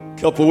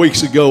couple of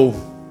weeks ago,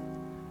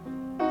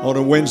 on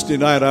a Wednesday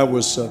night, I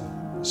was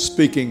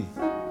speaking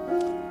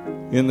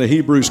in the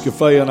Hebrews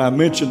Cafe, and I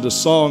mentioned a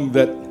song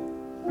that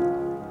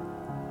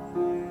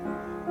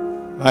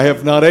I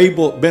have not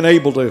been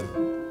able to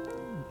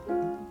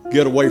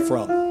get away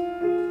from.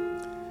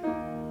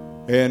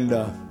 And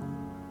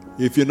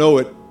if you know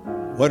it,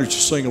 why don't you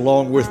sing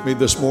along with me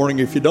this morning?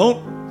 If you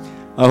don't,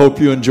 I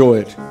hope you enjoy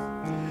it.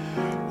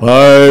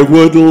 I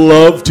would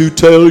love to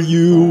tell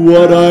you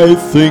what I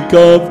think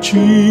of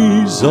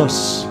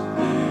Jesus,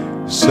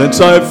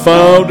 since I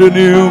found in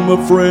him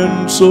a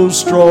friend so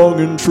strong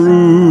and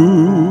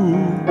true.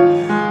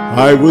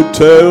 I would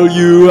tell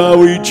you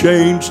how he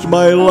changed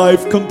my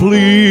life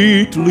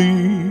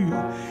completely.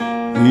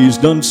 He's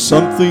done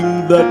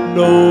something that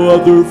no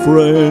other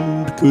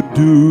friend could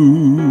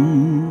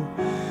do.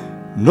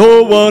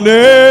 No one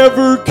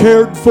ever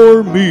cared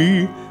for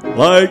me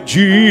like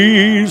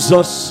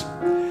Jesus.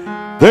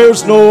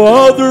 There's no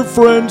other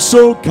friend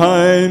so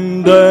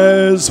kind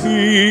as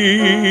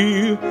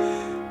he.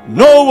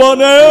 No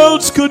one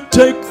else could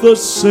take the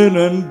sin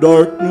and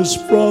darkness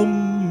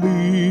from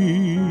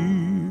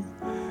me.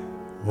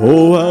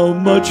 Oh, how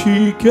much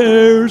he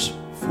cares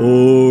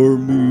for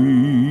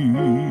me.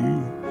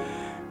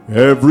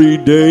 Every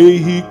day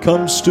he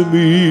comes to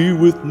me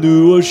with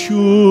new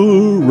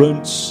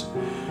assurance.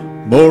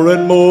 More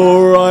and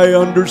more I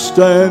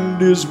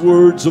understand his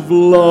words of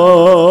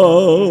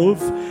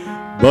love.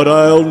 But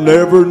I'll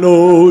never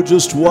know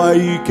just why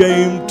he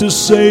came to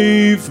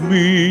save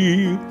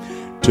me,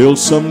 till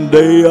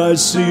someday I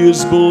see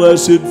his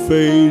blessed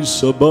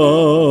face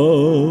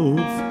above.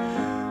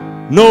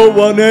 No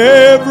one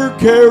ever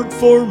cared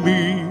for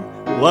me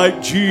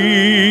like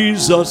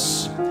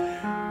Jesus.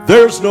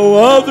 There's no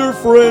other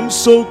friend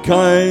so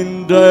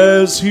kind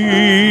as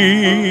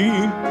he.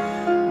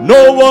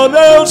 No one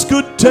else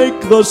could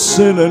take the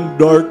sin and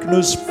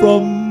darkness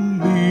from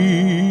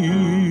me.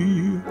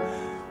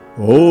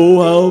 Oh,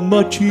 how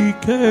much he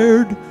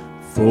cared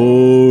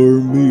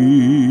for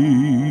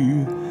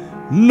me.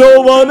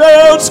 No one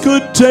else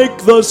could take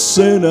the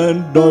sin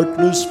and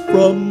darkness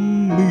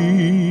from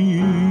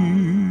me.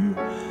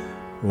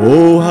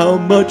 Oh, how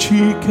much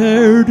he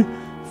cared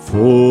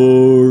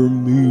for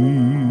me.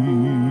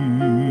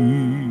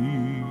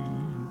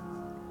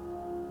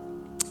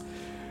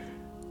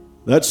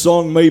 That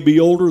song may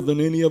be older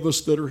than any of us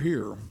that are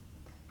here,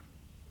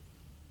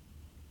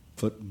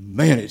 but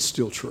man, it's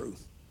still true.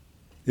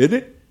 Isn't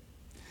it?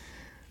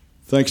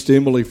 Thanks to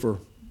Emily for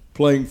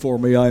playing for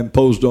me. I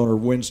imposed on her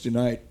Wednesday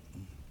night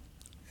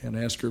and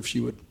asked her if she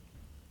would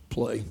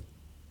play,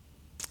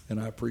 and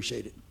I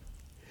appreciate it.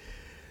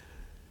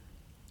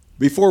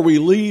 Before we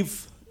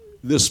leave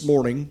this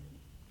morning,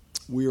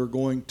 we are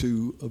going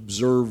to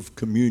observe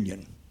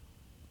communion.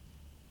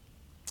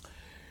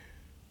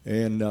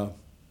 And a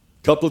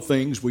couple of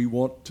things we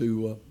want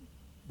you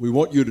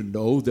to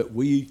know that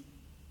we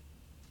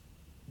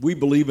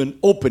believe in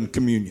open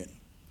communion,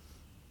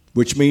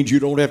 which means you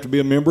don't have to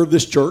be a member of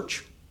this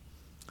church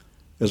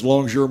as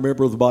long as you're a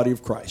member of the body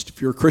of Christ.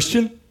 If you're a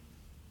Christian,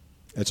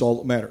 that's all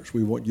that matters.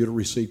 We want you to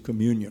receive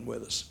communion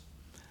with us.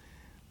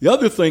 The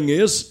other thing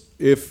is,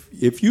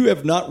 if you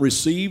have not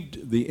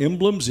received the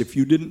emblems, if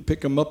you didn't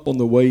pick them up on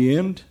the way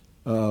in,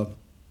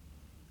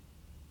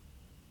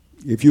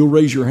 if you'll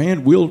raise your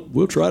hand,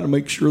 we'll try to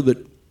make sure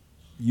that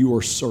you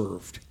are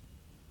served.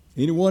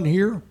 Anyone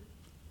here?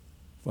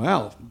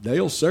 Wow,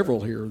 Dale,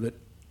 several here that.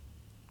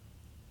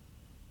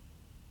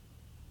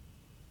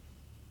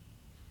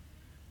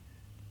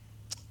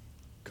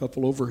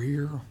 Couple over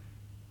here.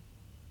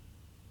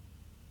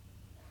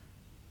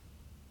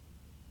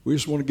 We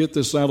just want to get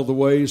this out of the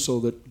way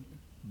so that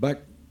back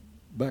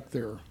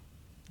there,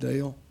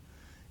 Dale.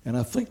 And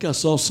I think I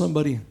saw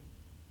somebody.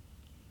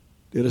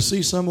 Did I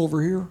see some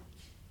over here?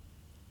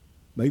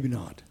 Maybe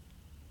not.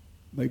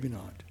 Maybe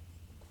not.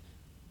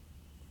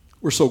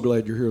 We're so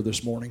glad you're here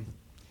this morning.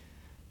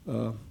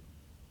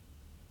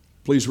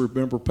 Please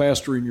remember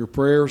Pastor in your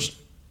prayers.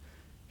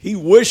 He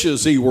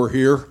wishes he were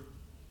here.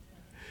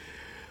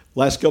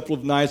 Last couple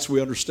of nights,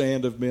 we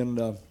understand, have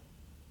been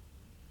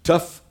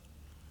tough,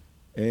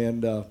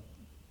 and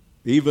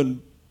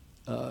even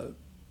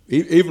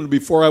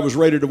before I was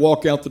ready to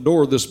walk out the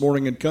door this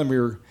morning and come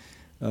here,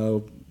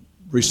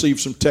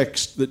 received some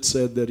text that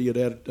said that he had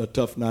a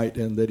tough night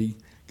and that he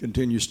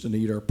continues to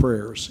need our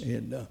prayers,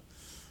 and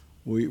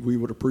we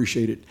would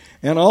appreciate it.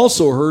 And I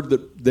also heard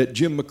that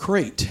Jim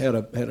McCrate had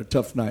a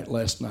tough night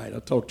last night. I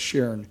talked to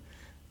Sharon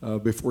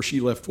before she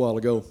left a while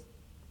ago,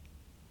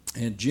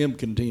 and Jim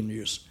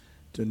continues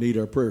to need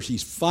our prayers.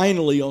 He's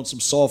finally on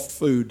some soft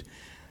food.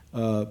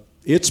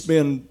 It's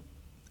been,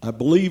 I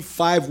believe,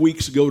 5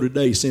 weeks ago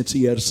today since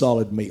he had a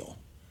solid meal.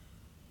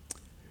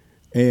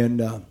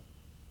 And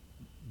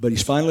but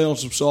he's finally on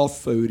some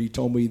soft food. He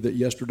told me that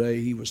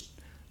yesterday he was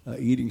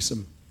eating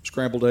some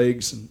scrambled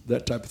eggs and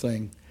that type of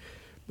thing.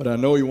 But I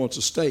know he wants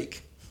a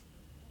steak.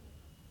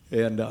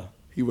 And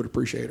he would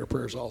appreciate our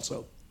prayers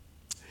also.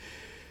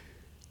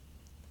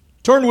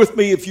 Turn with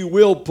me, if you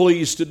will,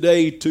 please,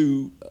 today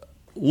to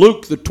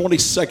Luke, the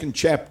 22nd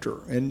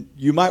chapter. And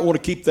you might want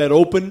to keep that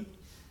open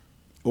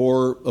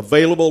or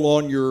available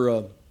on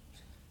your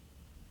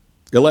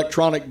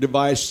electronic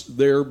device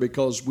there,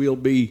 because we'll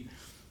be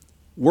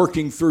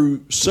working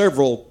through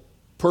several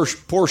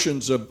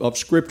portions of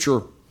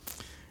Scripture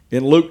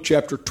in Luke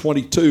chapter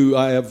 22.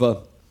 I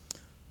have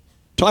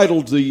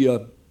titled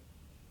the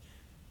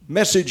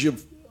message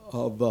of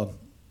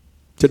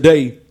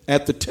today,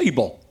 At the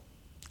Table.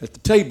 At the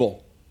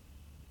Table.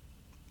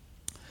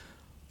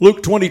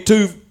 Luke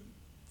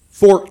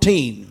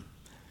 22:14.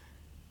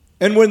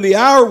 And when the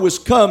hour was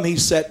come, he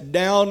sat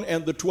down,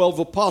 and the 12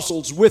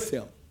 apostles with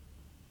him.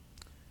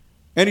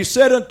 And he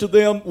said unto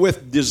them,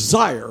 with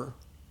desire,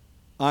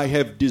 I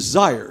have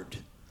desired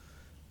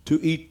to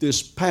eat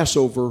this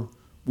Passover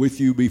with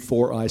you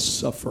before I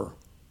suffer.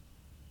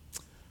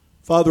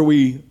 Father,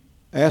 we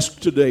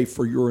ask today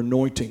for your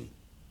anointing,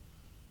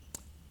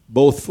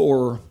 both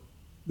for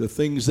the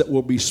things that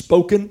will be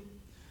spoken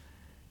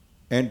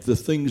and the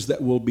things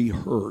that will be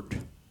heard.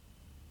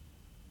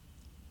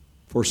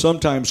 For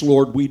sometimes,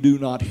 Lord, we do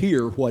not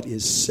hear what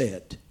is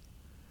said.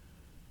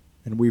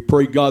 And we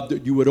pray, God,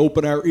 that you would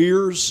open our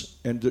ears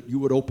and that you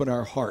would open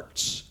our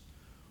hearts,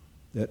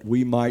 that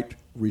we might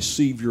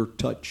receive your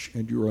touch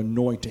and your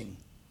anointing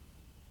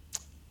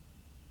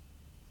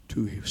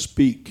to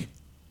speak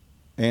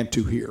and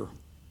to hear.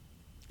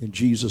 In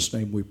Jesus'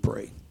 name we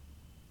pray.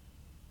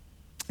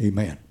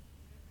 Amen.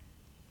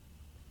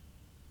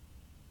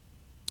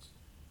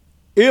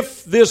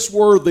 If this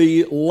were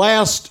the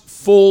last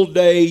full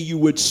day you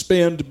would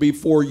spend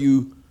before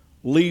you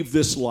leave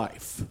this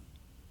life,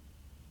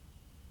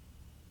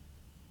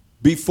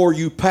 before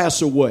you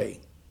pass away,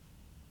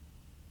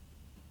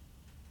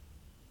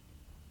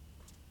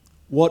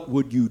 what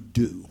would you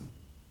do?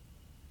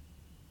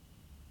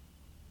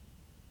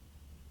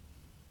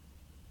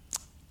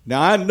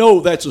 Now, I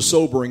know that's a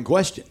sobering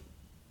question.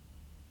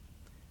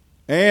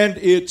 And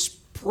it's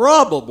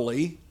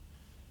probably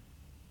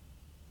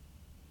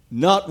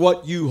not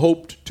what you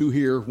hoped to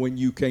hear when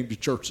you came to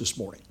church this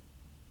morning.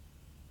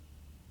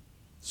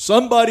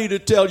 Somebody to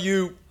tell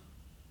you,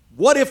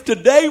 what if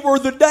today were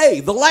the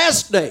day, the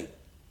last day,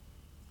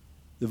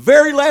 the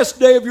very last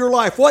day of your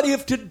life? What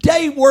if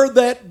today were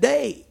that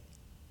day?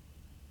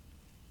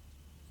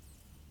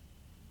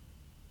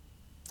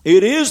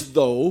 It is,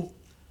 though,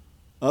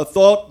 a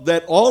thought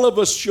that all of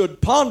us should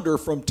ponder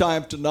from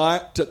time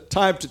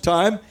to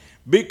time,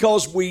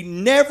 because we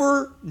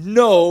never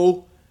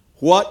know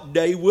what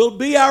day will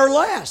be our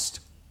last.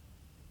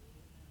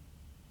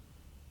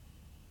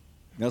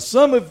 Now,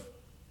 some of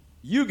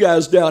you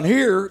guys down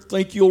here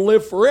think you'll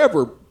live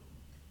forever,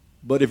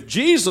 but if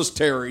Jesus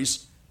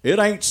tarries, it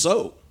ain't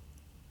so.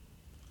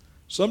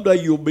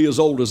 Someday you'll be as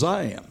old as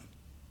I am.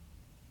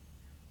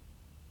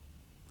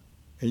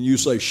 And you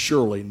say,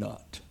 surely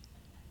not.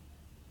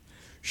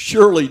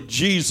 Surely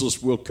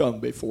Jesus will come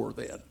before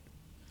then.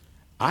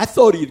 I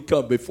thought he'd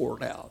come before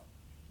now.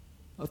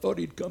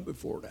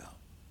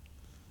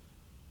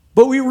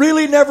 But we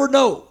really never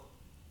know.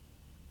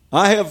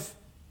 I have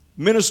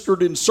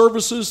ministered in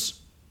services.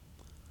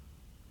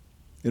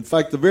 In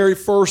fact, the very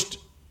first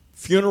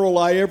funeral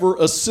I ever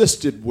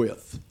assisted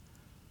with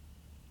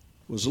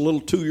was a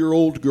little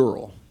 2-year-old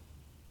girl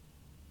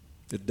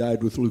that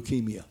died with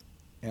leukemia.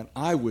 And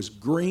I was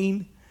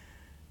green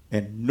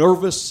and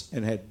nervous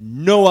and had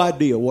no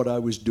idea what I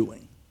was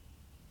doing.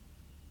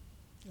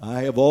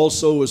 I have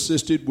also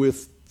assisted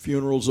with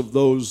funerals of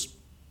those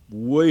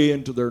way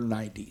into their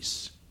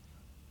 90s.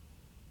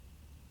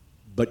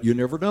 But you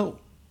never know.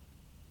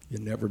 You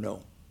never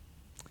know.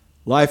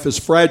 Life is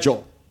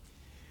fragile.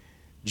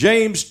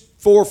 James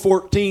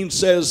 4:14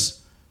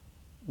 says,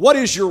 what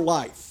is your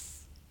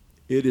life?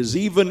 It is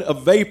even a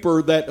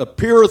vapor that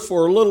appeareth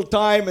for a little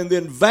time and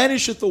then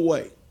vanisheth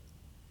away.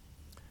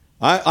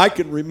 I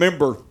can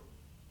remember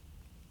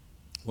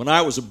when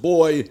I was a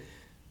boy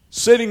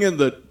sitting in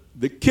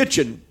the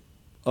kitchen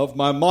of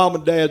my mom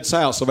and dad's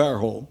house, of our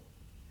home,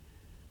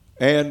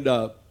 and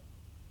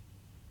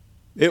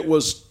it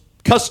was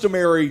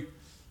customary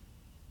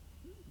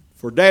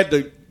for Dad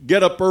to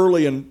get up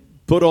early and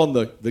put on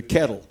the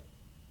kettle.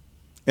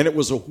 And it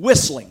was a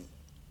whistling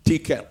tea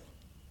kettle.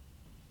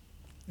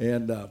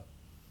 And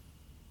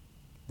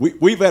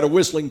we've had a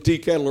whistling tea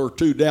kettle or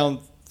two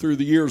down through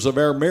the years of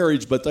our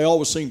marriage, but they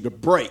always seem to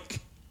break.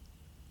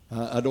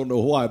 I don't know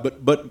why.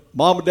 But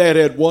Mom and Dad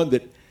had one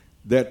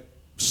that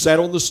sat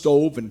on the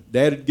stove, and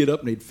Dad would get up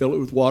and he'd fill it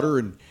with water,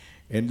 and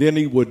then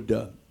he would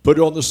put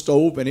it on the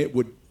stove, and it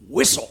would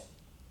whistle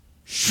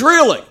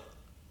shrilly.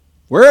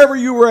 Wherever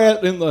you were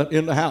at in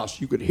the house,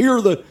 you could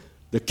hear the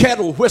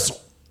kettle whistle.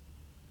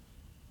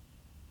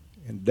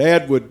 And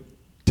Dad would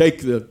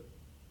take the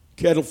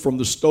kettle from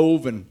the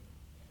stove and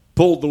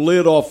pull the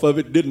lid off of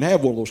it. Didn't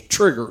have one of those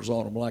triggers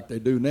on them like they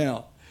do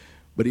now.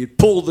 But he'd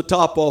pull the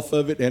top off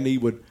of it, and he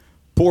would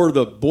pour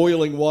the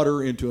boiling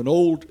water into an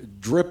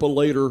old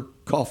Drip-O-Lator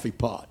coffee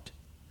pot.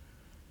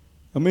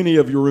 How many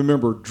of you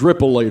remember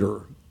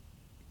Drip-O-Lator?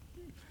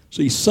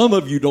 See, some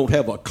of you don't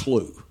have a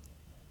clue.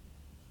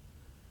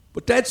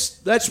 But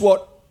that's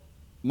what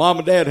Mom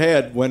and Dad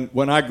had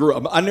when I grew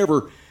up. I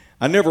never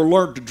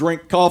learned to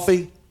drink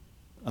coffee.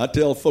 I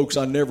tell folks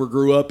I never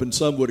grew up, and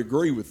some would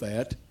agree with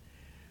that.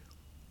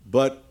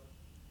 But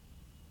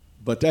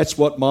that's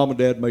what Mom and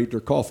Dad made their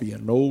coffee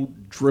in, an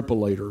old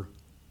Drippolator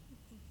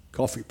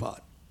coffee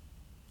pot.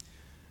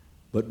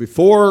 But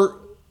before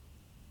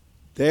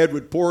Dad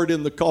would pour it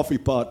in the coffee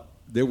pot,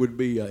 there would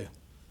be a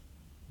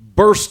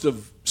burst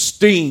of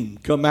steam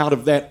come out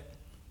of that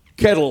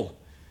kettle,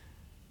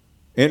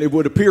 and it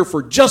would appear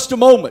for just a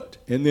moment,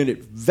 and then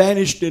it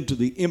vanished into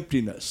the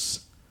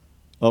emptiness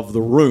of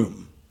the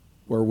room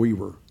where we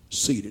were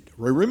seated.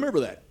 Remember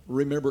that.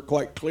 Remember it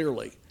quite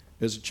clearly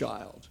as a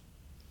child.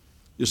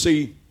 You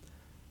see,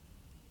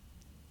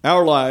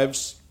 our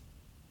lives,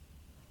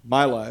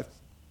 my life,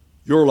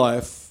 your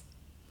life,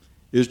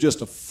 is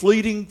just a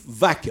fleeting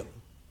vacuum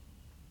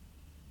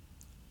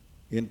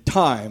in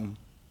time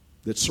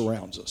that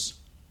surrounds us.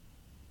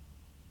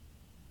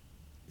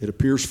 It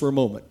appears for a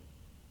moment,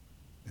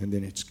 and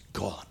then it's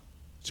gone.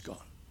 It's gone.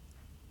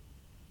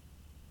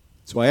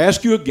 So I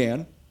ask you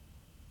again,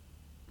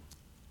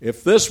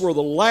 if this were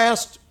the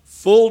last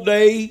full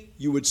day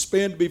you would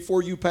spend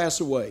before you pass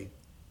away,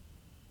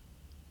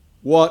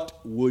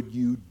 what would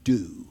you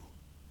do?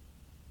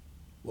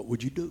 What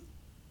would you do?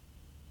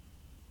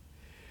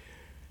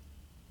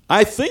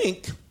 I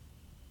think,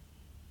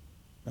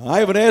 I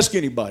haven't asked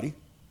anybody,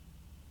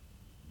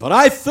 but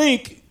I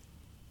think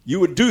you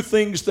would do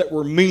things that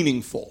were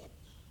meaningful,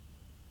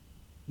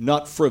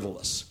 not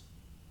frivolous.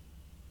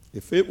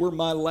 If it were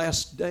my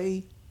last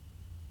day,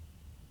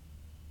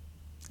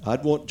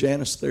 I'd want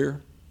Janice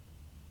there,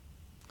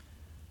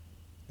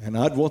 and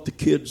I'd want the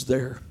kids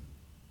there,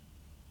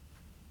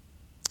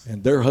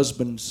 and their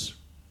husbands,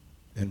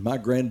 and my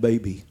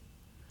grandbaby,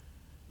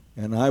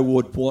 and I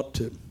would want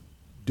to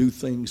do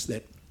things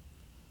that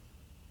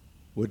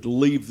would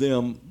leave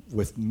them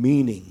with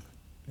meaning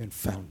and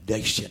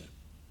foundation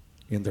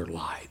in their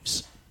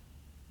lives.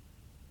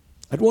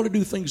 I'd want to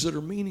do things that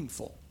are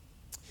meaningful.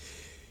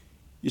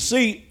 You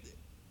see,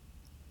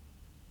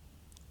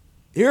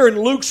 here in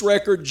Luke's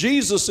record,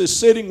 Jesus is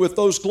sitting with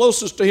those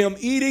closest to him,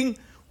 eating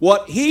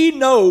what he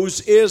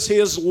knows is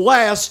his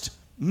last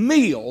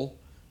meal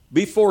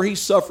before he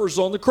suffers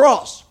on the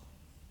cross.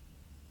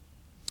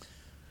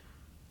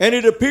 And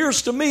it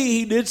appears to me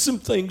he did some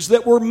things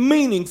that were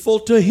meaningful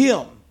to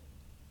him,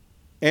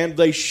 and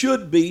they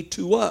should be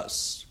to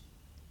us.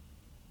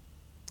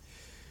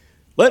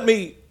 Let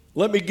me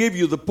give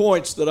you the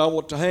points that I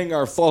want to hang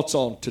our thoughts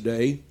on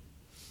today.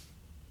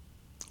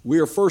 We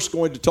are first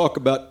going to talk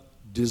about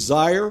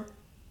desire,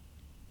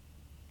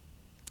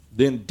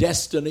 then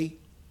destiny,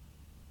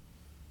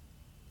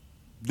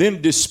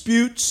 then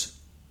disputes,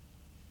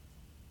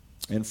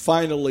 and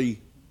finally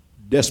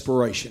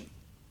desperation.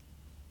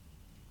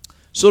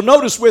 So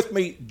notice with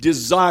me,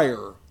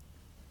 desire.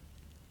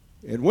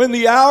 And when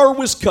the hour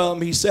was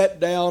come, he sat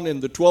down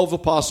and the 12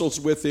 apostles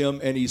with him,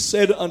 and he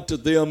said unto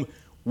them,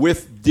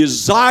 with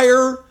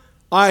desire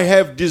I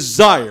have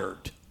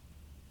desired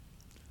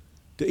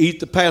to eat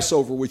the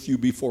Passover with you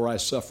before I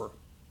suffer.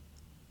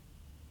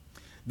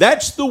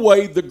 That's the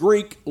way the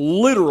Greek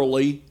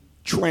literally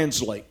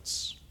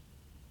translates.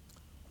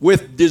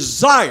 With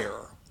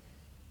desire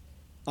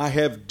I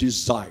have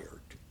desired.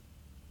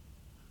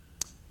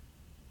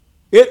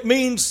 It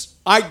means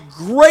I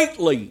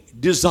greatly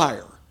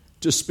desire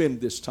to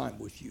spend this time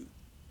with you.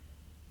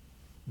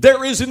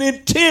 There is an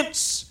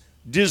intense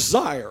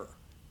desire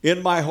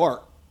in my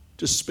heart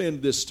to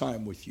spend this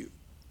time with you.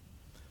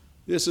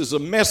 This is a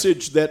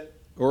message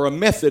or a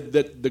method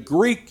that the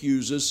Greek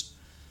uses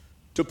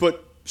to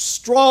put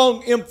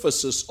strong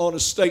emphasis on a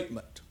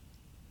statement.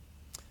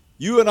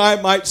 You and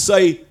I might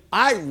say,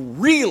 I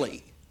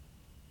really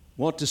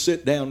want to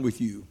sit down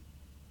with you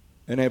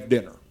and have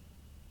dinner.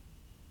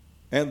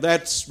 And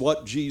that's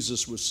what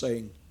Jesus was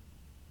saying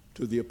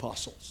to the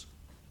apostles.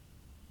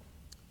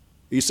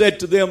 He said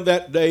to them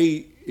that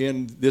day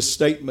in this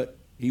statement,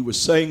 he was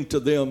saying to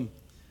them,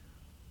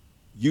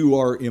 you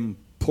are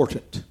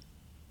important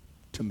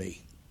to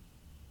me.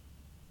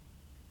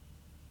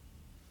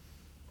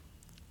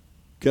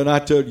 Can I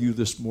tell you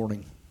this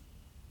morning,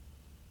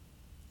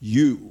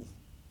 you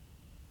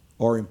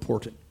are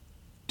important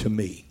to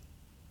me.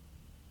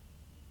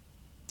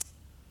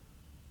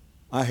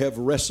 I have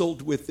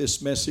wrestled with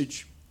this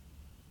message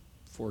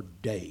for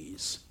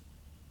days.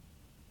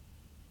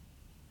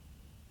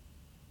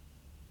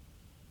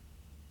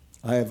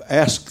 I have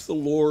asked the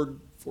Lord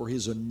for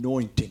his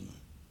anointing,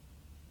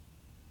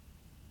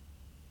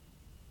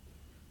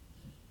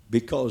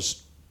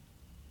 because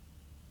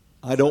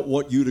I don't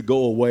want you to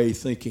go away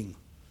thinking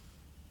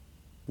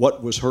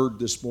what was heard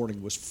this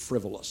morning was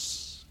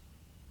frivolous.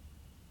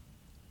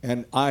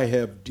 And I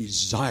have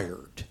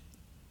desired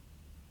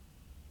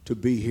to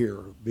be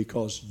here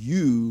because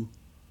you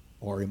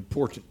are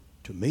important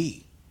to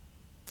me.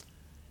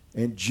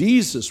 And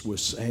Jesus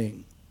was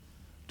saying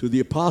to the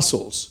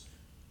apostles,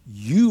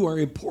 you are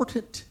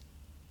important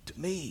to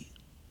me.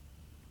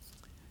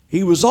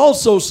 He was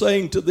also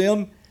saying to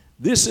them,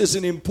 this is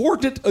an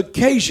important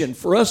occasion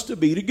for us to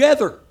be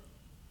together.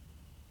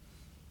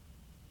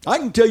 I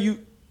can tell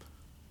you,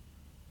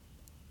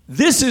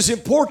 this is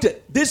important.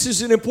 This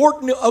is an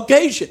important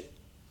occasion.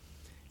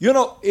 You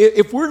know,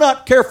 if we're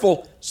not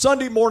careful,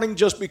 Sunday morning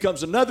just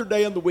becomes another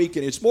day in the week,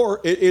 and it's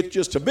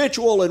just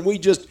habitual, and we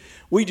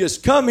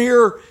just come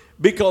here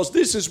because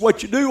this is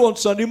what you do on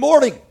Sunday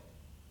morning.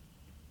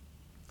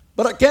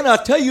 But can I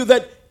tell you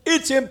that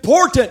it's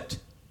important?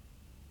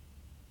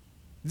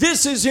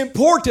 This is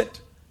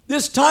important.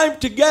 This time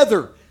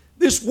together,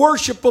 this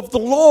worship of the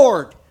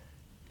Lord,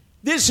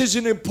 this is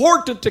an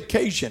important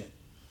occasion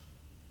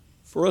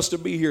for us to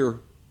be here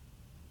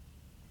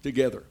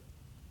together.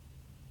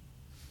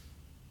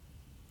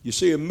 You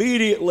see,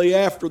 immediately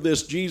after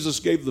this, Jesus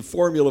gave the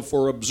formula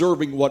for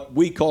observing what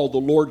we call the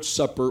Lord's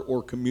Supper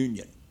or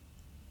communion.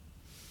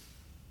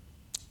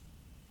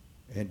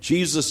 And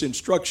Jesus'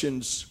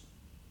 instructions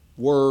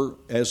were,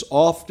 as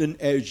often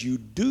as you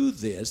do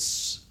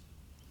this,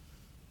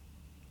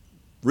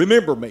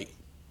 remember me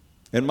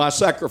and my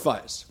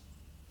sacrifice.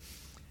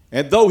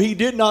 And though he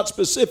did not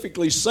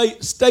specifically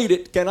state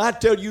it, can I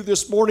tell you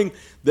this morning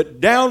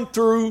that down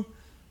through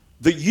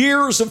the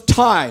years of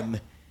time,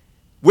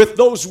 with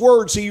those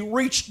words, he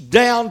reached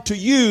down to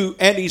you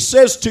and he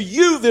says to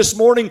you this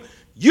morning,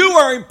 you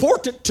are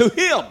important to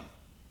him.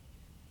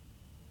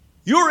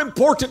 You're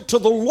important to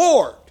the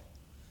Lord.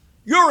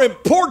 You're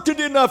important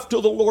enough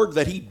to the Lord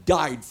that he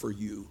died for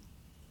you.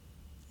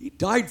 He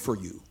died for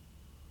you.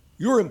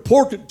 You're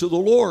important to the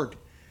Lord.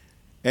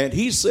 And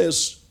he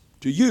says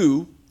to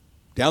you,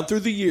 down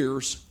through the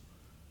years,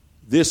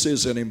 this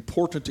is an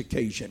important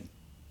occasion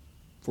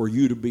for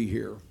you to be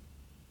here.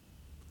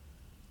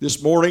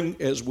 This morning,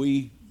 as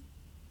we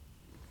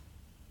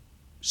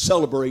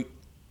celebrate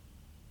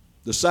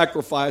the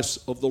sacrifice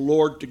of the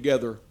Lord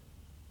together,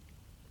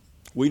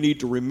 we need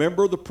to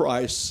remember the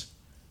price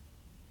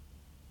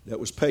that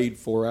was paid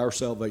for our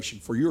salvation,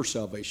 for your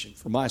salvation,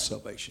 for my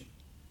salvation.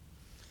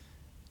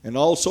 And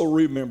also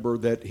remember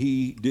that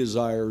he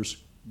desires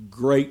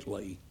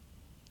greatly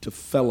to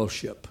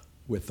fellowship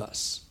with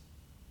us.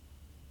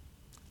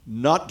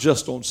 Not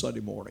just on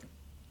Sunday morning.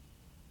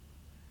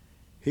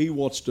 He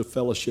wants to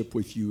fellowship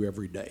with you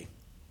every day.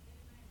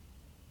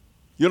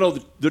 You know,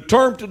 the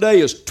term today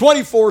is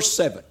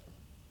 24/7.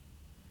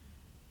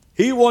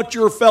 He wants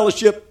your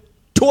fellowship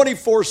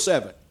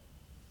 24/7.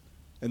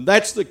 And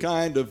that's the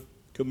kind of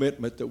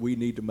commitment that we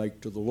need to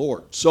make to the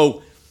Lord.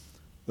 So,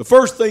 the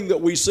first thing that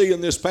we see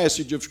in this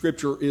passage of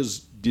Scripture is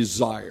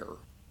desire.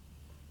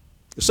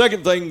 The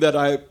second thing that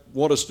I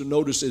want us to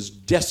notice is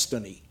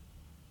destiny.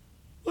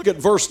 Look at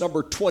verse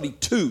number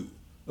 22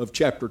 of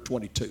chapter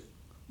 22.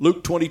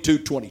 Luke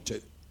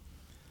 22:22.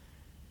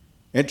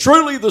 And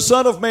truly the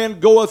Son of Man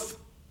goeth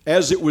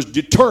as it was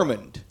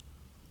determined,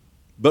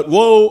 but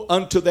woe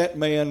unto that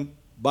man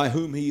by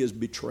whom he is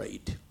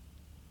betrayed.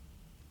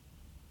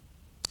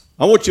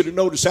 I want you to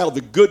notice how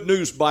the Good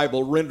News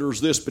Bible renders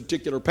this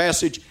particular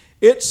passage.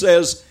 It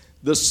says,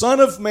 the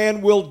Son of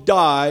Man will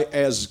die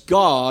as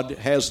God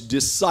has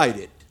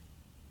decided.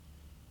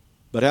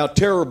 But how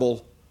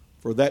terrible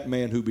for that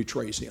man who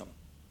betrays him.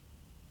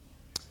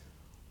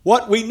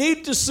 What we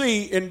need to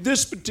see in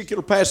this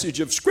particular passage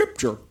of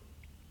Scripture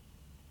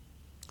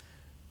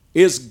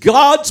is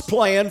God's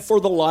plan for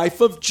the life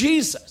of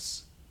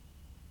Jesus.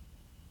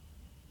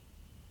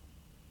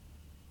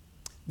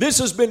 This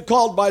has been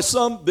called by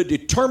some the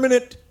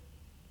determinate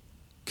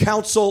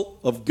counsel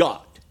of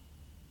God.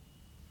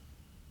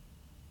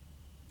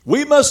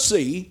 We must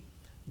see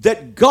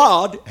that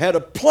God had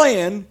a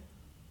plan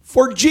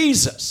for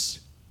Jesus.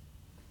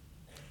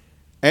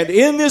 And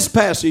in this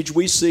passage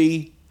we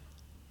see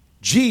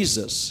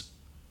Jesus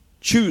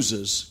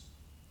chooses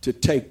to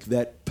take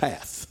that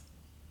path.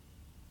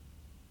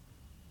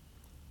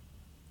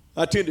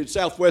 I attended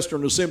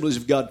Southwestern Assemblies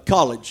of God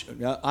College.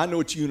 Now, I know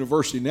it's a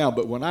university now,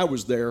 but when I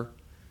was there,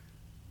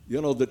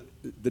 you know, the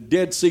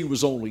Dead Sea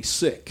was only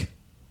sick.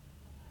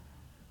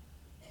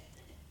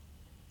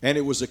 And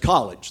it was a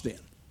college then,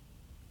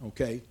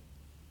 okay?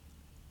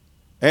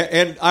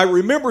 And I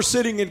remember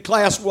sitting in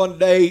class one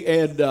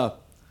day, and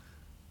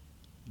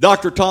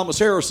Dr. Thomas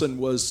Harrison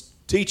was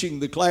teaching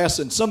the class,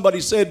 and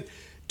somebody said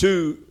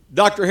to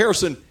Dr.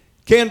 Harrison,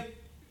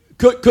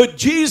 could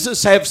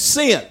Jesus have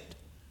sinned?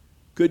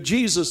 Could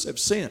Jesus have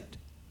sinned?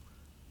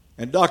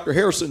 And Dr.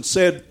 Harrison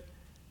said,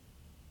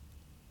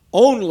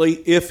 only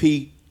if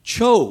he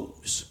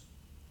chose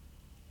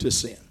to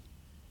sin.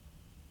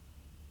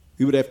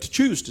 He would have to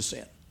choose to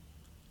sin.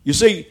 You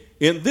see,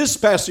 in this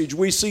passage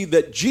we see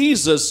that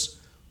Jesus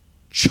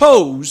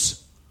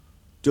chose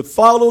to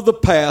follow the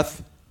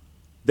path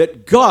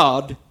that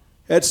God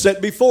had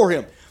set before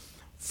him.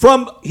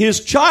 From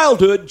his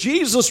childhood,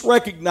 Jesus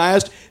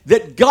recognized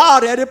that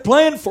God had a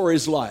plan for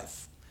his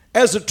life.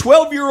 As a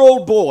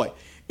 12-year-old boy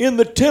in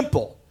the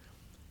temple,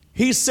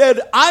 he said,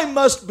 I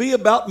must be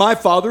about my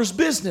Father's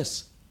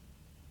business.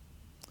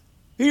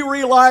 He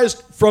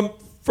realized from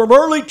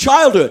early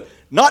childhood,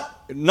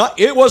 not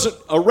it wasn't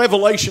a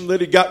revelation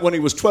that he got when he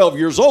was 12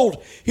 years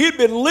old. He had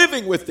been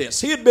living with this.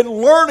 He had been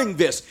learning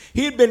this.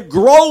 He had been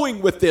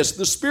growing with this.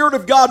 The Spirit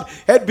of God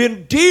had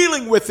been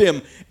dealing with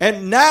him.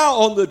 And now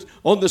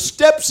on the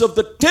steps of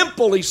the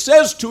temple, he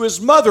says to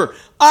his mother,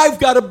 I've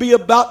got to be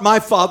about my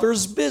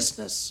Father's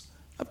business.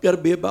 I've got to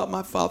be about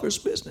my Father's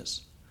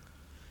business.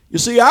 You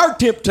see, our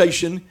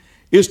temptation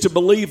is to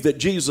believe that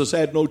Jesus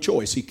had no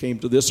choice. He came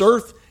to this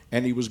earth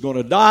and he was going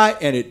to die,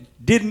 and it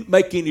didn't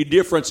make any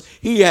difference.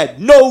 He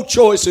had no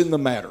choice in the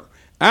matter.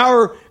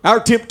 Our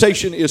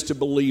temptation is to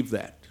believe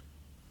that.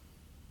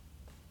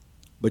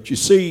 But you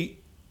see,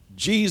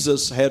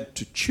 Jesus had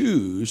to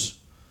choose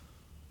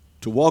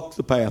to walk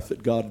the path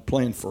that God had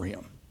planned for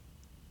him.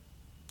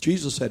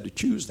 Jesus had to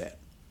choose that.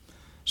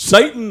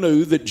 Satan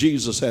knew that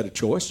Jesus had a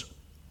choice.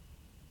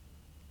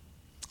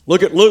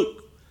 Look at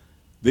Luke,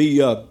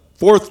 the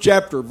 4th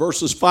chapter,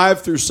 verses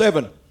 5 through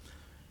 7.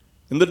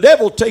 And the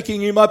devil,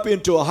 taking him up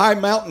into a high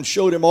mountain,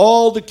 showed him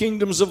all the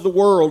kingdoms of the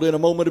world in a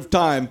moment of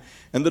time.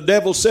 And the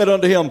devil said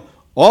unto him,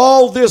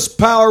 All this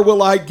power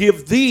will I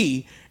give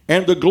thee,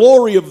 and the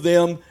glory of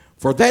them,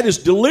 for that is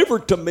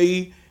delivered to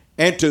me,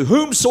 and to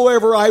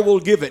whomsoever I will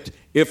give it.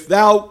 If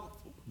thou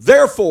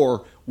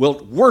therefore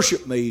wilt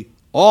worship me,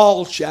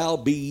 all shall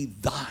be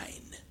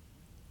thine.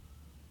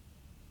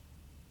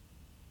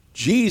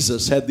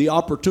 Jesus had the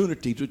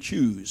opportunity to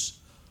choose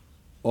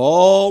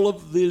all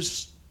of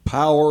this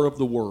power of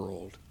the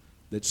world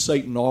that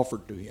Satan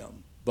offered to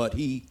him, but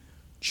he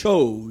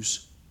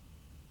chose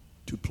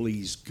to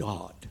please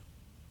God.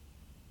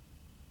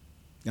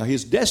 Now,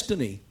 his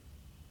destiny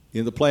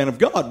in the plan of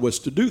God was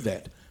to do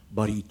that,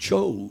 but he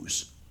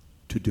chose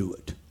to do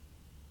it.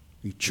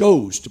 He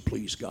chose to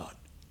please God.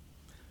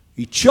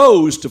 He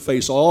chose to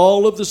face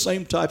all of the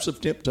same types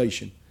of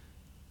temptation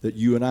that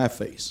you and I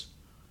face.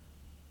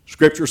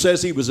 Scripture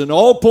says he was in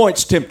all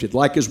points tempted,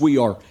 like as we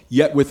are,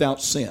 yet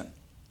without sin.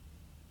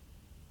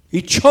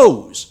 He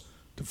chose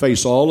to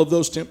face all of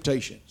those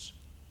temptations.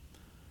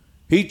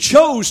 He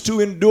chose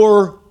to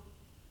endure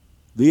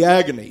the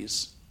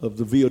agonies of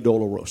the Via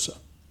Dolorosa.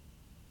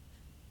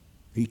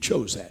 He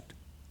chose that.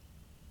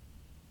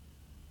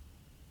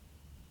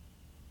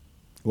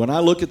 When I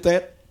look at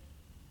that,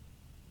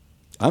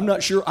 I'm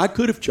not sure I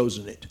could have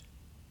chosen it.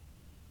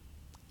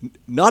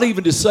 Not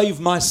even to save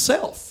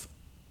myself,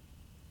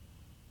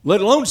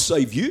 let alone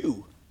save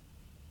you.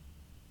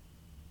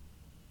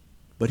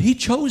 But he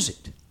chose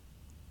it.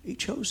 He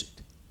chose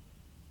it.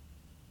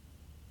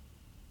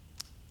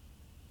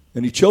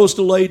 And he chose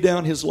to lay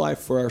down his life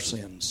for our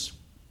sins.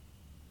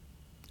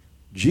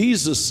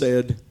 Jesus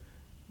said,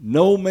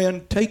 No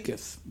man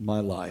taketh my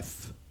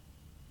life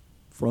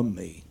from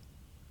me,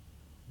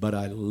 but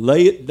I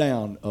lay it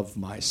down of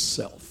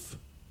myself.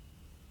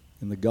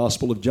 In the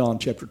Gospel of John,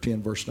 chapter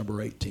 10, verse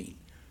number 18.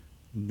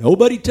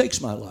 Nobody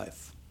takes my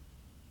life.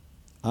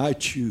 I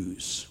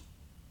choose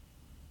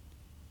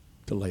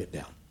to lay it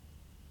down.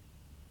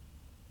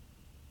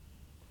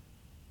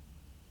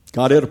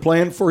 God had a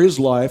plan for his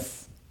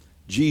life.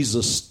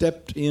 Jesus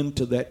stepped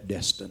into that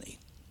destiny.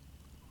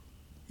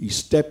 He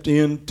stepped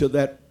into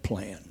that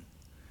plan.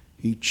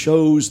 He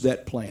chose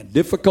that plan.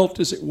 Difficult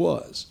as it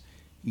was,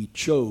 he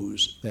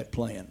chose that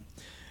plan.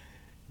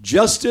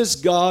 Just as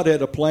God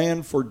had a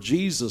plan for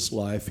Jesus'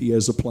 life, he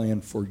has a plan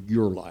for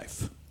your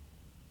life.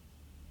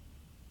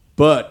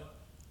 But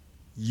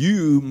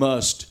you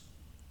must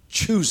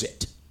choose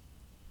it.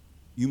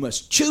 You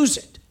must choose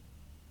it.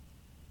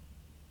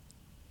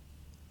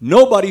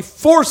 Nobody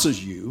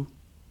forces you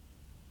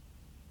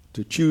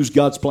to choose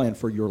God's plan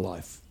for your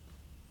life.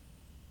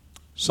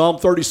 Psalm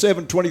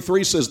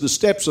 37:23 says, The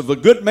steps of a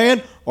good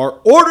man are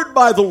ordered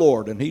by the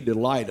Lord, and he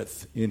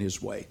delighteth in his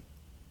way.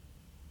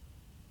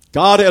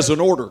 God has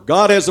an order.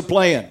 God has a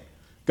plan.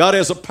 God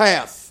has a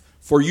path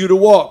for you to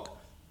walk.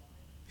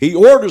 He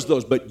orders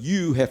those, but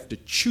you have to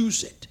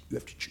choose it. You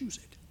have to choose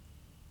it.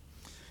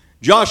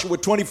 Joshua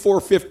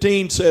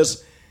 24:15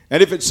 says,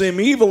 And if it seem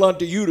evil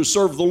unto you to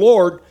serve the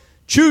Lord,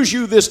 choose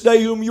you this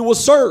day whom you will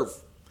serve,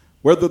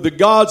 whether the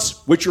gods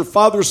which your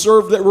fathers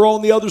served that were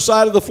on the other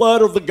side of the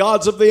flood, or the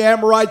gods of the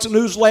Amorites in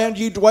whose land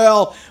ye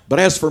dwell. But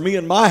as for me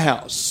and my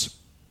house,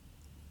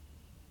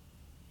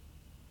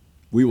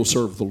 we will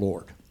serve the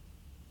Lord.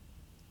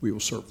 We will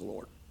serve the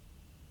Lord.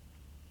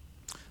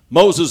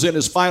 Moses, in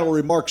his final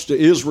remarks to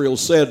Israel,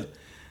 said,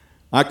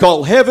 I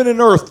call heaven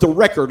and earth to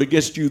record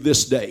against you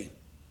this day,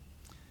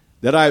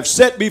 that I have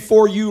set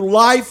before you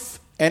life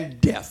and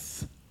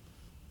death,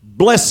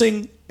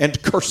 blessing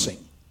and cursing.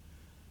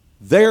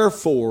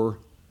 Therefore,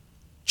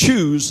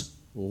 choose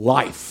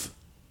life,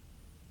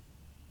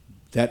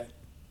 that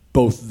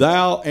both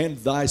thou and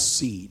thy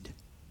seed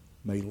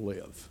may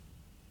live.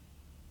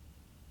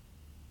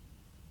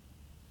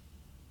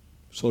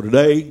 So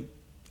today,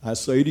 I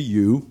say to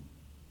you,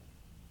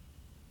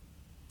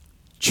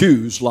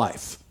 choose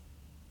life.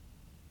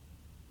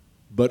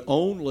 But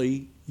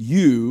only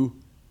you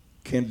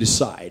can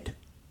decide.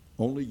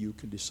 Only you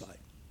can decide.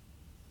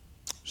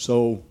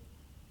 So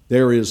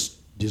there is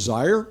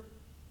desire.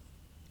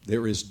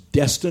 There is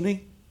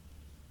destiny.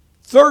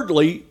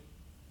 Thirdly,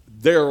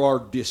 there are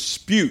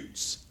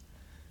disputes.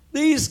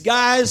 These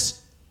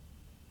guys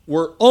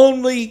were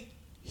only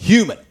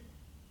human.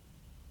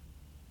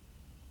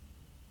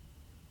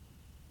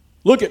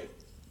 Look at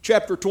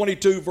chapter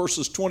 22,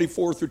 verses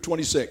 24 through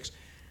 26.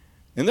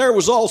 And there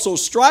was also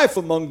strife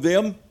among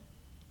them,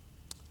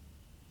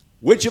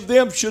 which of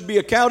them should be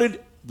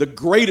accounted the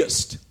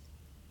greatest.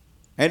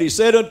 And he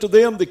said unto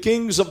them, the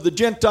kings of the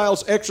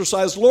Gentiles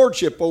exercise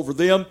lordship over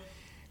them,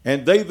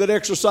 and they that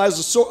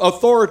exercise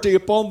authority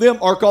upon them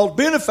are called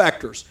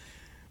benefactors.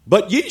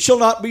 But ye shall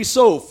not be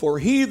so, for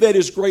he that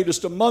is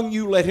greatest among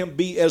you, let him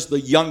be as the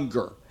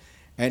younger,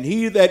 and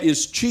he that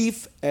is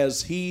chief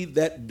as he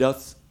that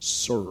doth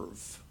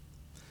serve.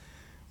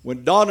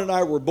 When Don and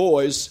I were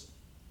boys,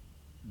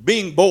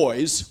 being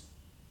boys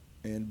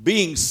and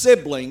being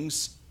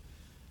siblings,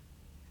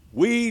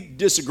 we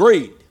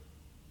disagreed.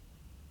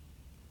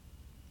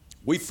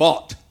 We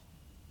fought.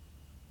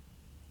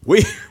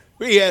 We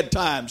had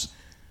times.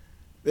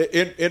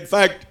 In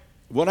fact,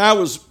 when I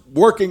was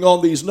working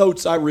on these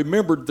notes, I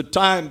remembered the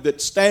time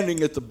that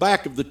standing at the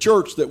back of the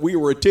church that we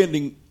were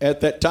attending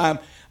at that time,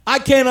 I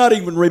cannot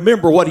even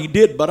remember what he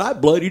did, but I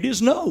bloodied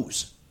his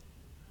nose.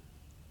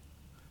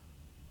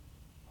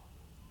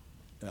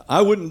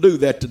 I wouldn't do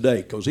that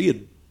today because he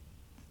had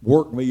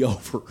worked me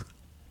over.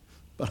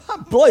 But I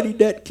bloodied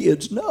that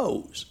kid's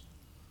nose.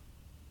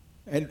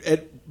 And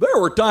there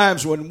were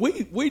times when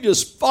we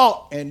just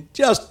fought and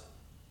just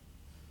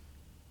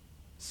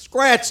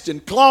scratched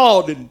and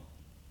clawed and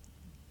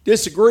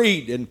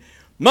disagreed. And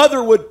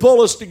Mother would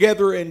pull us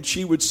together and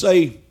she would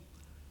say,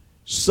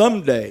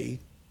 someday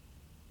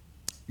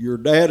your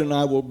dad and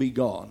I will be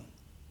gone.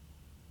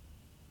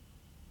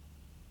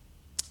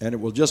 And it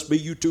will just be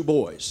you two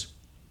boys.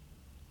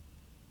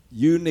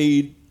 You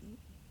need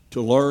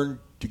to learn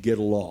to get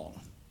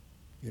along.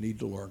 You need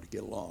to learn to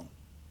get along.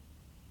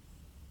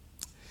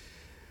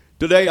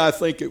 Today, I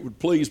think it would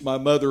please my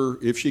mother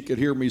if she could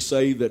hear me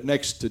say that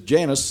next to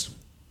Janice,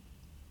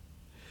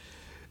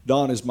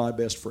 Don is my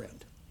best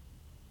friend.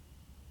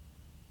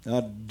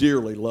 I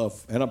dearly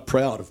love, and I'm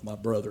proud of my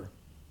brother.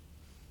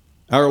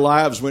 Our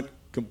lives went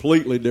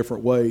completely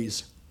different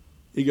ways.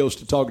 He goes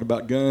to talking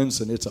about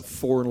guns, and it's a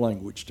foreign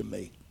language to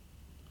me.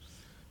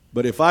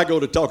 But if I go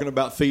to talking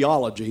about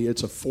theology,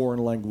 it's a foreign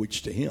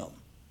language to him.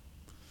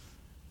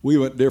 We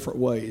went different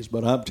ways,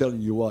 but I'm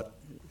telling you what,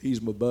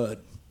 he's my bud.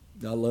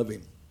 I love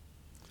him.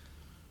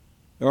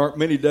 There aren't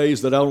many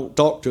days that I don't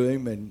talk to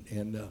him,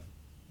 and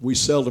we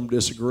seldom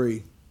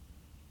disagree.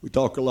 We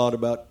talk a lot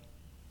about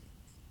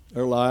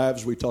our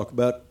lives. We talk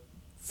about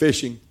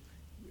fishing.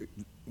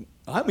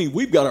 I mean,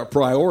 we've got our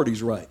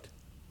priorities right.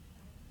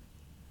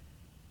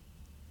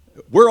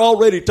 We're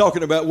already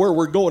talking about where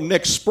we're going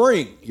next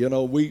spring. You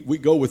know, we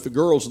go with the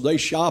girls and they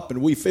shop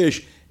and we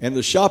fish. And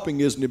the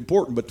shopping isn't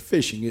important, but the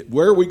fishing.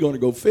 Where are we going to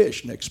go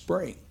fish next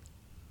spring?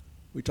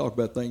 We talk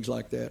about things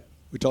like that.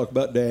 We talk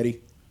about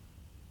Daddy.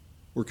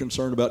 We're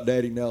concerned about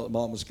Daddy now that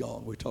Mama's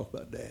gone. We talk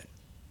about Dad.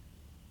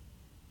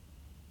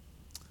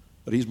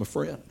 But he's my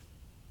friend.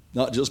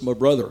 Not just my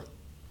brother.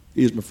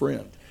 He's my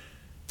friend.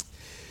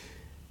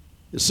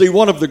 You see,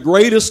 one of the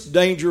greatest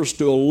dangers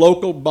to a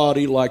local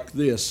body like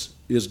this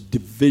is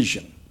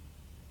division.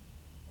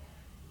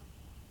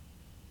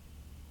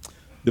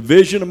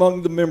 Division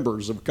among the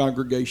members of a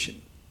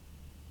congregation.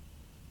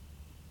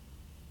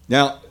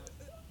 Now,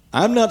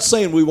 I'm not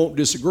saying we won't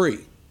disagree,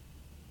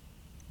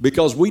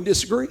 because we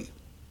disagree.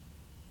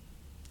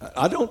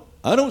 I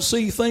don't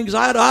see things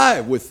eye to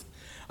eye with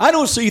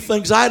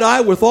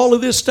all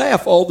of this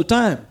staff all the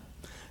time.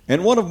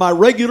 And one of my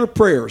regular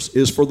prayers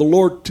is for the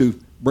Lord to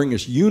bring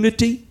us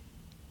unity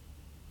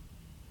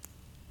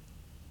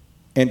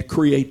and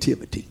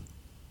creativity.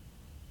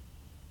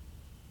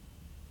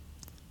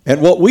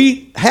 And what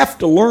we have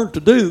to learn to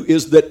do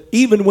is that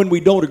even when we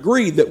don't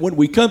agree, that when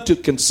we come to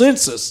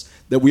consensus,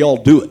 that we all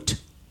do it.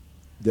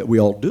 That we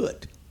all do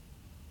it.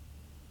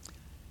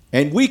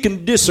 And we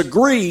can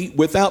disagree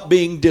without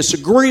being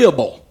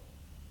disagreeable.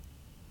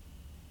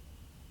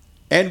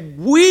 And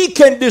we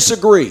can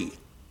disagree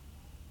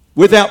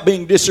without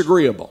being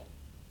disagreeable.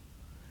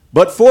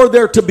 But for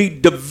there to be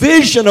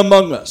division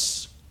among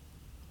us,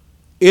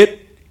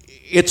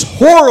 it's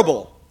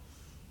horrible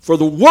for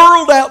the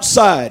world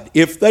outside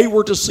if they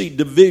were to see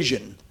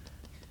division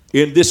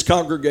in this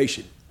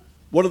congregation.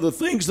 One of the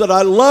things that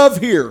I love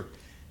here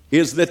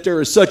is that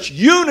there is such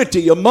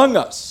unity among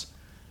us,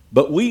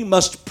 but we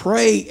must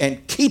pray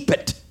and keep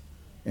it,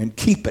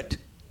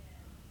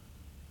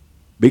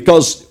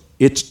 because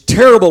it's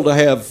terrible to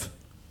have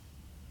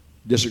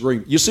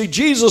disagreement. You see,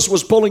 Jesus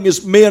was pulling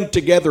his men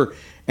together,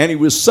 and he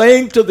was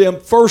saying to them,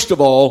 first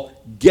of all,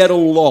 get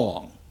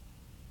along.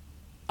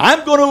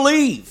 I'm going to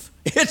leave.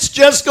 It's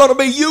just going to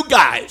be you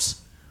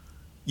guys.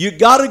 You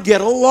got to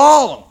get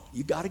along.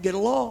 You got to get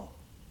along.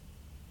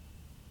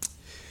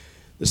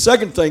 The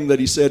second thing that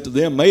he said to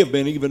them may have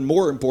been even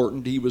more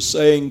important. He was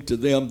saying to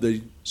them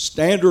the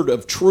standard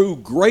of true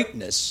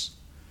greatness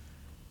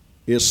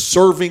is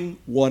serving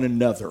one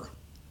another.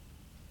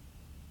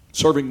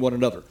 Serving one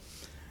another.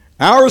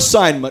 Our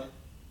assignment,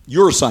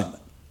 your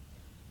assignment,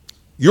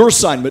 Your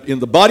assignment in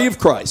the body of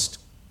Christ.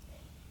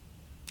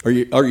 Are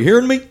you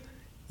hearing me?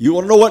 You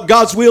want to know what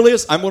God's will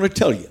is? I'm going to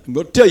tell you. I'm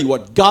going to tell you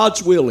what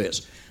God's will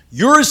is.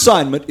 Your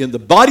assignment in the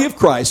body of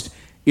Christ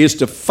is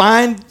to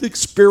find the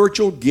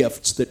spiritual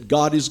gifts that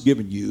God has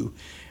given you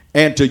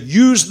and to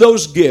use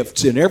those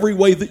gifts in every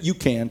way that you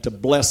can to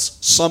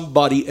bless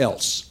somebody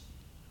else.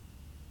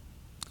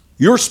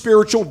 Your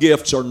spiritual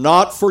gifts are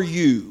not for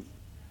you.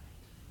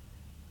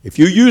 If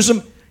you use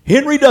them,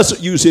 Henry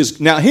doesn't use his.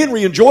 Now,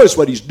 Henry enjoys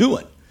what he's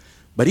doing,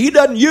 but he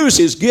doesn't use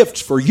his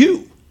gifts for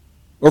you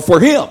or for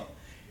him.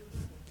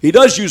 He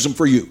does use them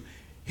for you.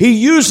 He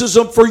uses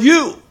them for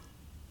you.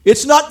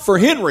 It's not for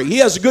Henry. He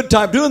has a good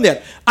time doing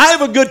that. I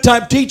have a good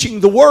time teaching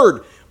the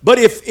Word. But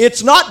if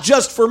it's not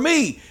just for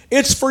me,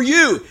 it's for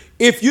you.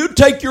 If you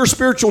take your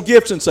spiritual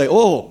gifts and say,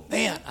 oh,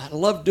 man, I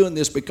love doing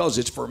this because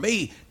it's for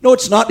me. No,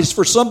 it's not. It's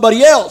for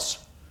somebody else.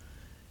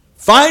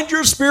 Find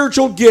your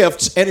spiritual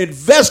gifts and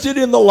invest it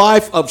in the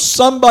life of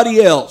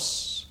somebody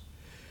else.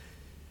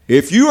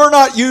 If you are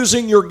not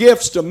using your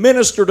gifts to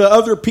minister to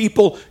other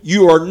people,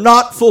 you are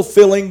not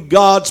fulfilling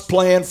God's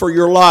plan for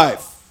your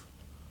life.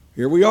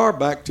 Here we are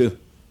back to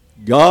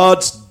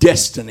God's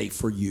destiny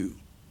for you.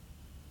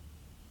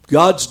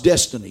 God's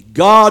destiny,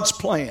 God's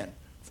plan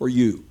for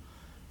you.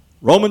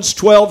 Romans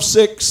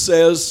 12:6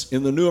 says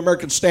in the New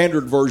American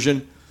Standard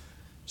Version,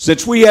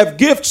 since we have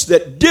gifts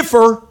that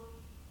differ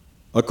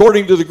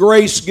according to the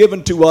grace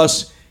given to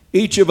us,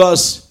 each of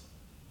us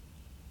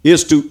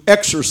is to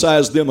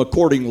exercise them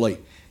accordingly.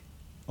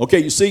 Okay,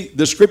 you see,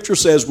 the Scripture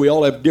says we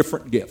all have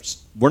different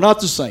gifts. We're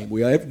not the same.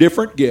 We have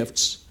different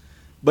gifts.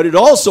 But it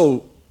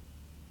also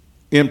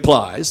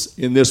implies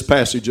in this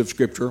passage of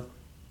Scripture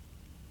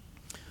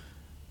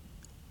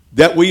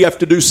that we have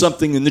to do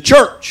something in the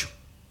church.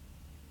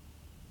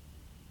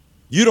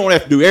 You don't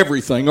have to do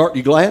everything, aren't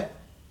you glad?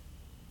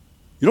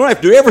 You don't have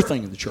to do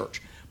everything in the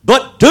church.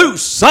 But do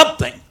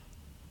something.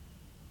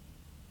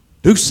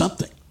 Do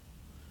something.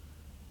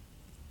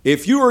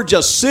 If you are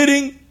just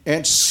sitting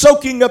and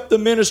soaking up the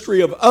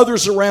ministry of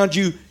others around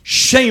you,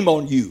 shame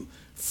on you.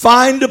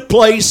 Find a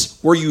place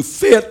where you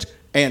fit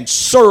and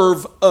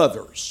serve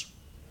others.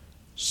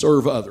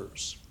 Serve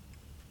others.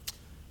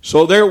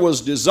 So there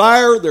was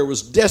desire, there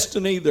was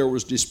destiny, there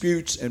was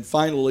disputes, and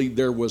finally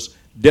there was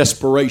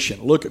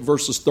desperation. Look at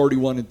verses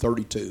 31 and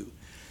 32.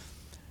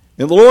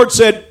 And the Lord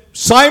said,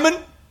 Simon,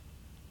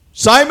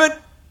 Simon,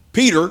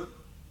 Peter,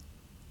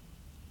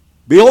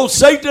 behold,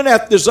 Satan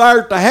hath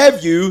desired to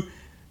have you,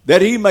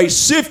 that he may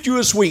sift you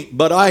as wheat.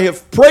 But I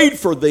have prayed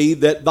for thee,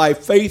 that thy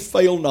faith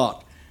fail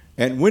not.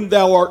 And when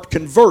thou art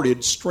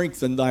converted,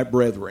 strengthen thy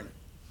brethren.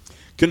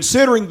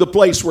 Considering the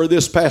place where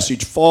this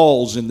passage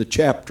falls in the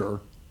chapter,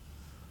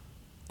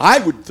 I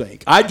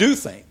do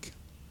think,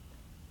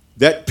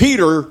 that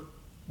Peter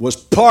was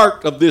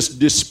part of this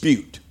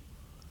dispute.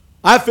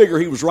 I figure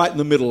he was right in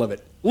the middle of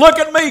it. Look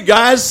at me,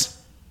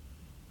 guys.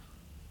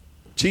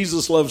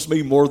 Jesus loves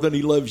me more than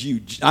he loves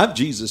you. I'm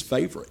Jesus'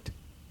 favorite.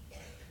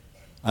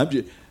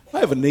 I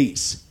have a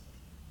niece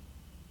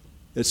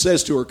that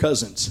says to her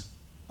cousins,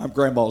 I'm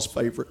Grandma's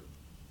favorite.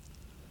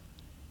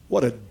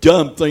 What a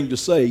dumb thing to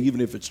say,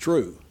 even if it's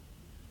true.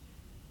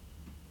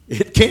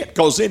 It can't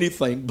cause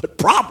anything but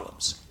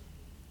problems.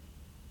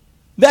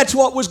 That's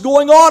what was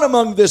going on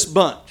among this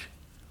bunch.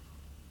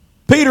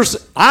 Peter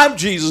said, I'm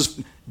Jesus.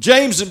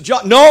 James and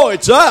John. No,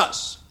 it's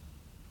us.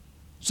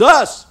 It's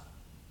us.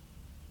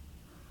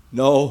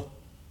 No.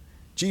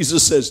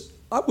 Jesus says,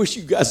 I wish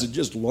you guys had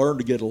just learned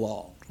to get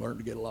along. Learn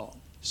to get along.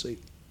 See,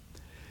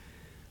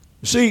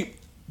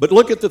 but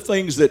look at the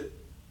things that,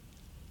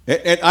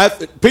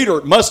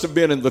 Peter must have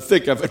been in the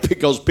thick of it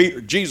because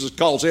Jesus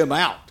calls him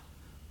out,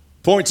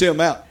 points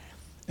him out.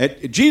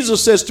 And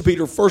Jesus says to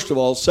Peter, first of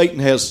all, Satan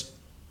has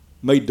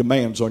made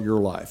demands on your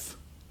life.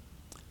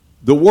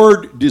 The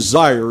word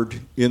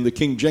desired in the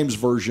King James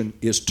Version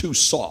is too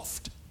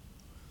soft.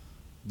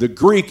 The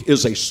Greek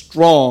is a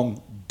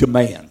strong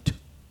demand.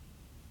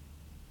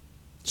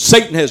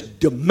 Satan has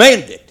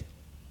demanded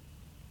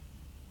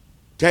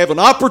to have an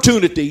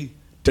opportunity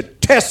to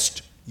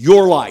test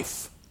your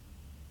life.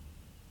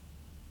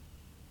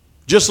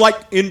 Just like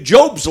in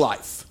Job's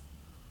life.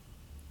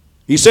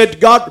 He said to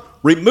God,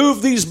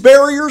 remove these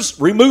barriers,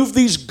 remove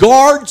these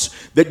guards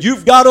that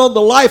you've got on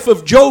the life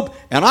of Job,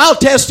 and I'll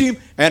test him,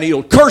 and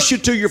he'll curse you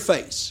to your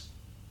face.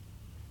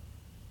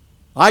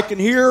 I can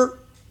hear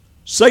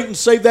Satan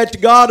say that to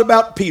God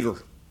about Peter.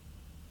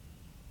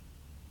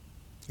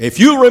 If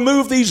you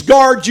remove these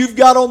guards you've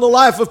got on the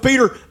life of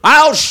Peter,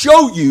 I'll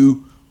show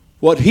you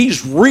what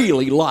he's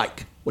really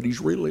like. What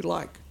he's really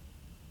like.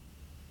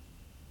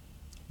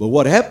 But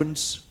what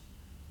happens?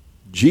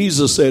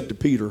 Jesus said to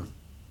Peter,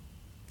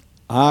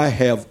 I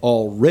have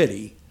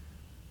already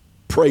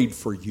prayed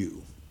for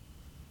you.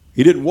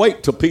 He didn't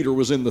wait till Peter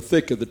was in the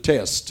thick of the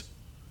test.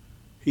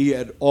 He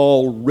had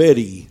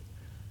already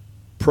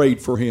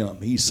prayed for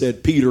him. He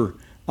said, Peter,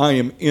 I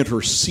am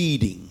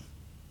interceding.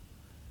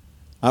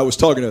 I was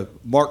talking to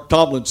Mark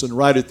Tomlinson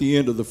right at the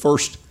end of the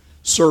first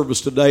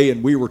service today,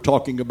 and we were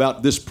talking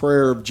about this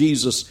prayer of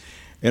Jesus.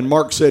 And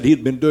Mark said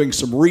he'd been doing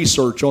some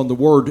research on the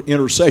word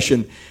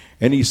intercession,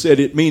 and he said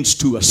it means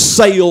to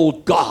assail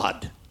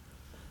God,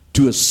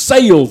 to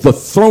assail the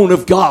throne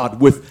of God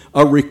with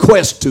a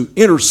request to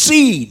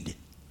intercede,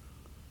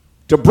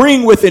 to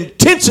bring with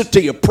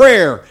intensity a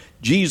prayer.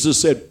 Jesus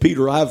said,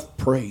 Peter, I've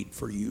prayed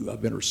for you.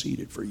 I've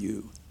interceded for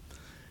you.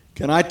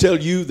 Can I tell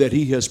you that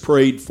he has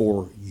prayed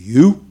for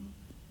you?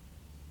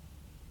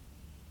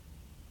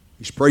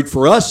 He's prayed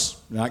for us,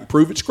 and I can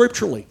prove it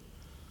scripturally.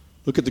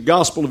 Look at the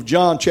Gospel of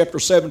John, chapter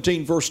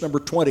 17, verse number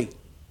 20.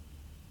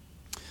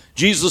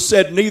 Jesus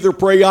said, neither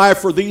pray I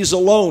for these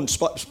alone,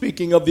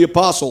 speaking of the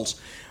apostles,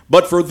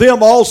 but for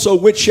them also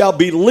which shall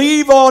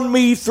believe on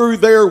me through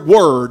their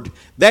word.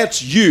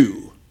 That's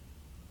you.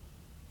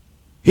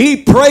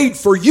 He prayed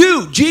for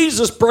you.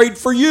 Jesus prayed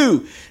for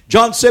you.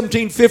 John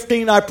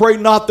 17:15, I pray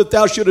not that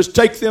thou shouldest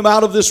take them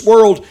out of this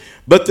world,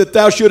 but that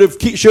thou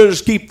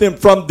shouldest keep them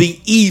from the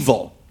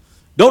evil.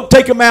 Don't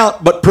take them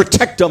out, but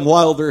protect them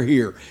while they're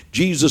here.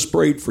 Jesus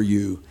prayed for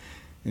you.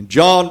 And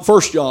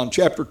 1 John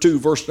chapter 2,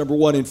 verse number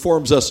 1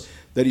 informs us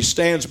that he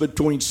stands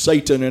between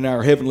Satan and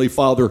our Heavenly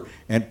Father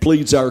and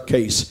pleads our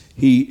case.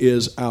 He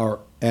is our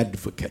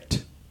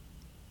advocate.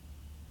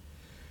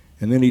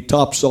 And then he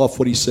tops off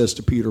what he says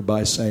to Peter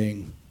by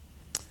saying,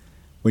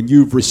 when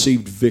you've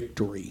received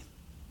victory,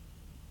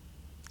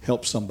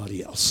 help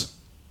somebody else.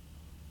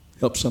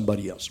 Help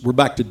somebody else. We're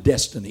back to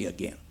destiny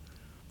again.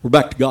 We're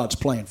back to God's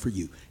plan for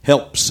you.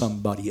 Help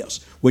somebody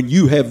else. When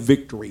you have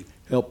victory,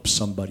 help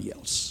somebody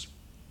else.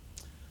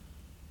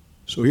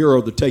 So here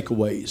are the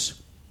takeaways.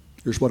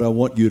 Here's what I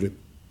want you to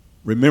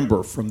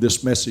remember from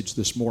this message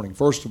this morning.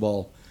 First of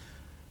all,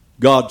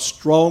 God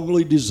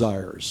strongly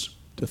desires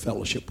to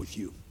fellowship with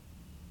you.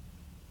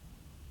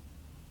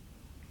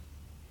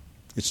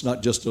 It's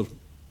not just a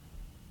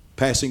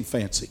passing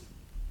fancy.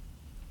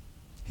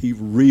 He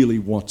really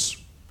wants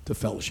to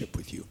fellowship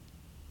with you.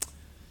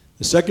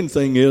 The second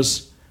thing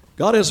is,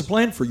 God has a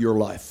plan for your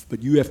life,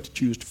 but you have to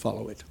choose to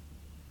follow it.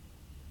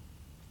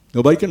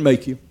 Nobody can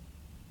make you.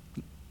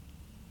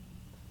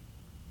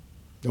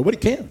 Nobody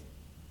can.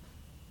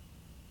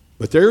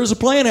 But there is a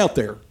plan out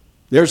there.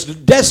 There's the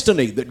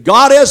destiny that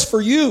God has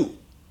for you.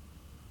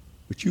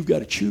 But you've got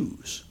to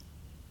choose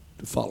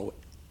to follow it.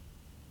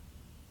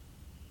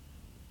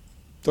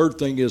 Third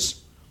thing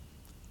is,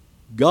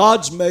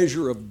 God's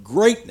measure of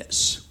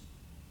greatness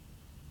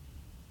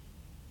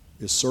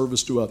is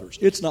service to others.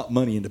 It's not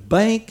money in the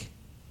bank.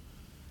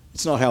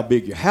 It's not how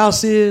big your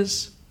house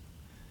is.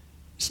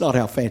 It's not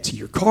how fancy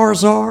your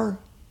cars are.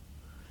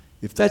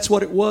 If that's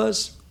what it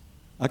was,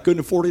 I couldn't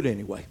afford it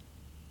anyway.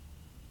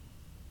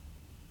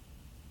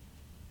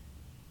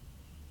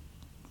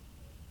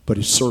 But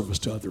it's service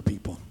to other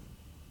people.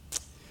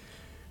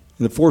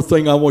 And the fourth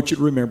thing I want you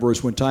to remember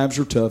is when times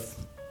are tough,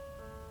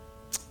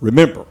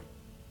 remember,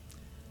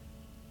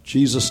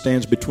 Jesus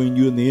stands between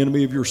you and the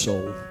enemy of your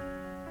soul,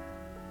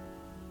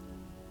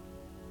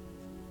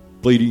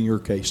 pleading your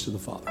case to the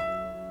Father.